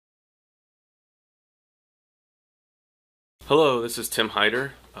Hello, this is Tim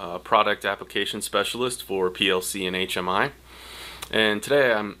Hyder, Product Application Specialist for PLC and HMI. And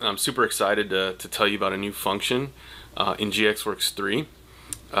today I'm super excited to tell you about a new function in Works3.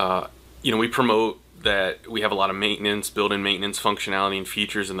 We promote that we have a lot of maintenance, built-in maintenance functionality and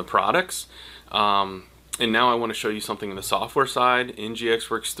features in the products. And now I want to show you something in the software side in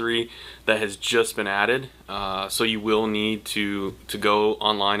Works3 that has just been added. So you will need to go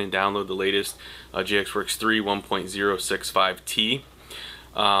online and download the latest Works3 1.065T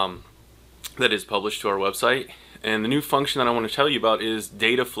that is published to our website. And the new function that I want to tell you about is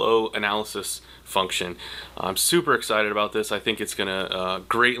data flow analysis function. I'm super excited about this. I think it's going to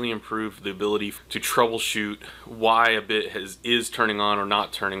greatly improve the ability to troubleshoot why a bit is turning on or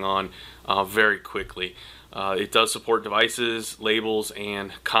not turning on very quickly. It does support devices, labels,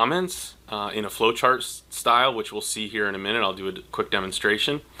 and comments in a flowchart style, which we'll see here in a minute. I'll do a quick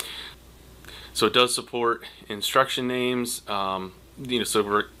demonstration. So it does support instruction names.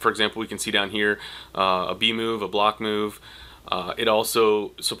 So for example, we can see down here a B move, a block move. It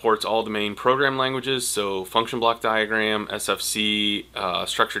also supports all the main program languages, so function block diagram, SFC,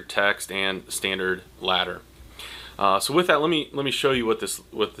 structured text, and standard ladder. So with that, let me show you what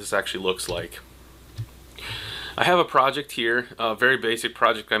this actually looks like. I have a project here, a very basic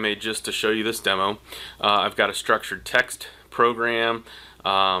project I made just to show you this demo. I've got a structured text program.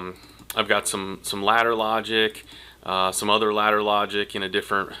 I've got some ladder logic, some other ladder logic in a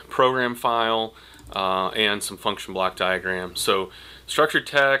different program file, and some function block diagram. So structured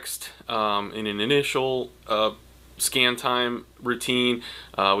text in an initial scan time routine.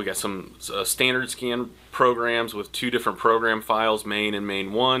 We got some standard scan programs with two different program files, main and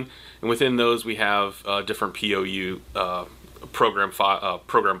main1, and within those we have different POU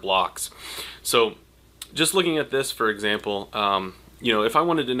program blocks. So just looking at this, for example, if I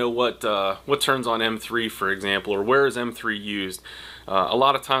wanted to know what turns on M3, for example, or where is M3 used, a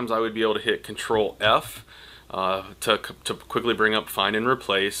lot of times I would be able to hit Control F to quickly bring up find and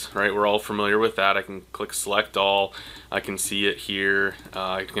replace. Right, we're all familiar with that. I can click select all. I can see it here.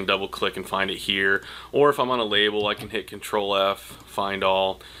 I can double click and find it here. Or if I'm on a label, I can hit Control F, find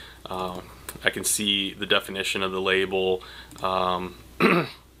all. I can see the definition of the label. I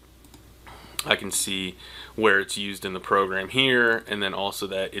can see where it's used in the program here, and then also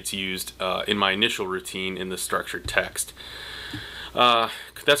that it's used in my initial routine in the structured text.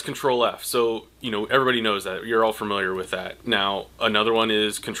 That's Control F. So everybody knows that. You're all familiar with that. Now another one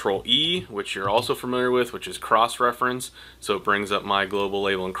is Control E, which you're also familiar with, which is cross-reference. So it brings up my global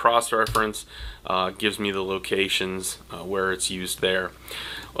label and cross-reference, gives me the locations where it's used there.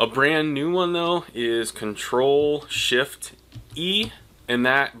 A brand new one though is Control Shift E, and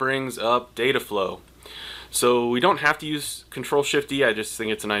that brings up data flow. So we don't have to use Control Shift E. I just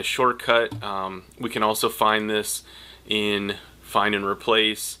think it's a nice shortcut. We can also find this in find and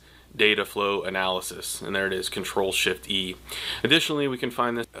replace, data flow analysis, and there it is, Control Shift E. Additionally, we can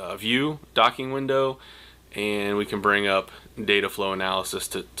find this view docking window, and we can bring up data flow analysis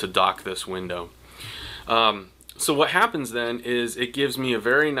to dock this window. So what happens then is it gives me a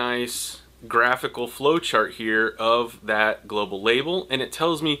very nice graphical flow chart here of that global label, and it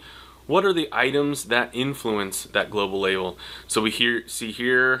tells me what are the items that influence that global label. So we see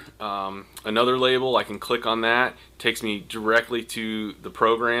here another label. I can click on that. It takes me directly to the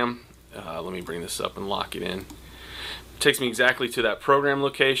program. Let me bring this up and lock it in. It takes me exactly to that program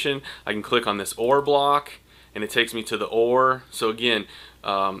location. I can click on this OR block, and it takes me to the OR. So again,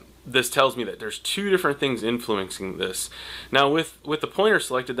 this tells me that there's two different things influencing this. Now with the pointer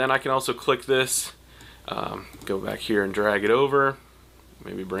selected, then I can also click this, go back here and drag it over.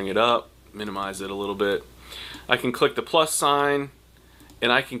 Maybe bring it up, minimize it a little bit. I can click the plus sign,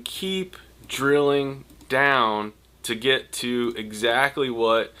 and I can keep drilling down to get to exactly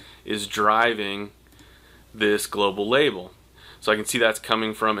what is driving this global label. So I can see that's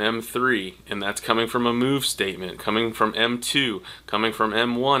coming from M3, and that's coming from a move statement, coming from M2, coming from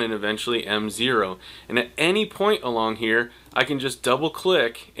M1, and eventually M0. And at any point along here, I can just double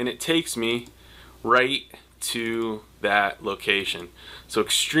click, and it takes me right to that location. So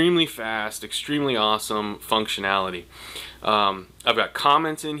extremely fast, extremely awesome functionality. I've got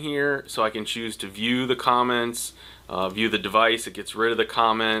comments in here, so I can choose to view the comments, view the device. It gets rid of the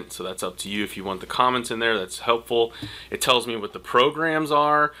comment, so that's up to you if you want the comments in there. That's helpful. It tells me what the programs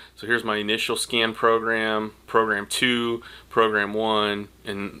are. So here's my initial scan program, program 2, program 1,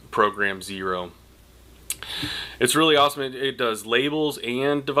 and program 0. It's really awesome. It does labels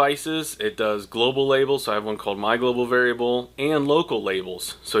and devices. It does global labels, so I have one called my global variable, and local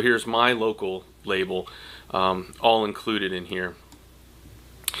labels. So here's my local label, all included in here.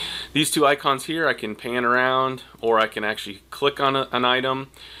 These two icons here, I can pan around, or I can actually click on an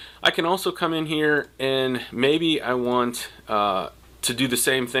item. I can also come in here and maybe I want to do the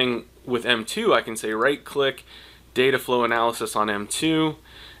same thing with M2. I can say right click, data flow analysis on M2,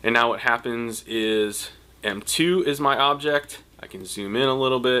 and now what happens is M2 is my object. I can zoom in a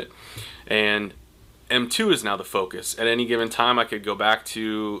little bit, and M2 is now the focus. At any given time I could go back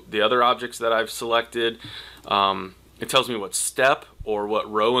to the other objects that I've selected. It tells me what step or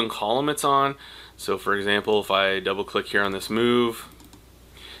what row and column it's on. So for example, if I double click here on this move,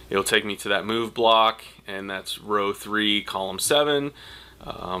 it'll take me to that move block, and that's row 3, column 7.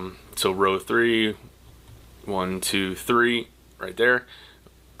 So row 3, 1, 2, 3, right there.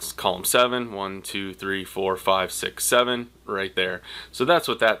 Column 7, 1, 2, 3, 4, 5, 6, 7, right there. So that's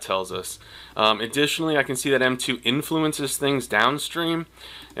what that tells us. Additionally, I can see that M2 influences things downstream,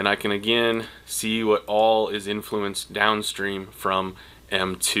 and I can again see what all is influenced downstream from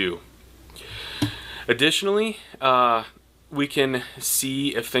M2. Additionally, we can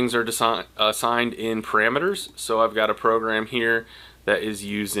see if things are assigned in parameters. So I've got a program here that is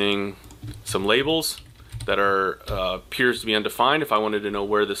using some labels that appears to be undefined. If I wanted to know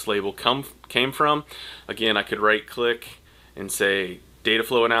where this label came from, again, I could right click and say data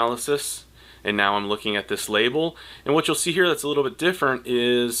flow analysis, and now I'm looking at this label. And what you'll see here that's a little bit different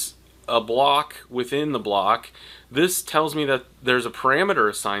is a block within the block. This tells me that there's a parameter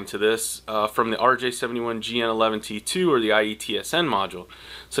assigned to this from the RJ71GN11T2 or the IETSN module.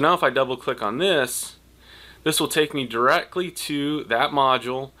 So now if I double click on this, this will take me directly to that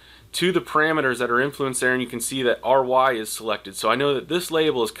module, to the parameters that are influenced there, and you can see that RY is selected. So I know that this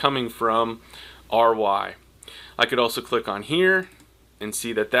label is coming from RY. I could also click on here and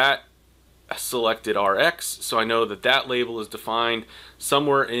see that that selected RX, so I know that that label is defined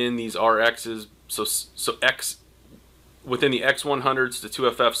somewhere in these RXs, so X within the X100s to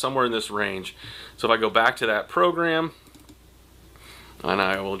 2FF, somewhere in this range. So if I go back to that program, and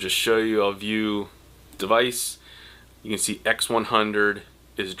I will just show you, I'll view device, you can see X100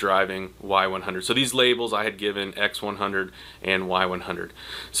 is driving Y100. So these labels I had given X100 and Y100.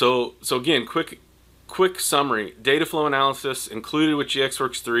 So again, quick summary. Data flow analysis included with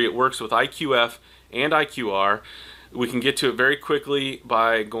GXWorks3. It works with IQF and IQR. We can get to it very quickly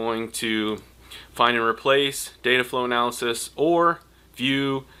by going to find and replace, data flow analysis, or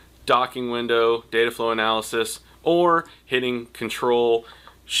view, docking window, data flow analysis, or hitting Control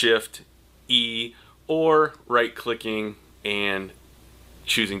Shift E, or right clicking and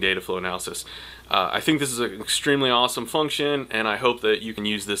choosing data flow analysis. I think this is an extremely awesome function, and I hope that you can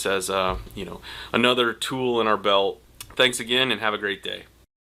use this as another tool in our belt. Thanks again, and have a great day.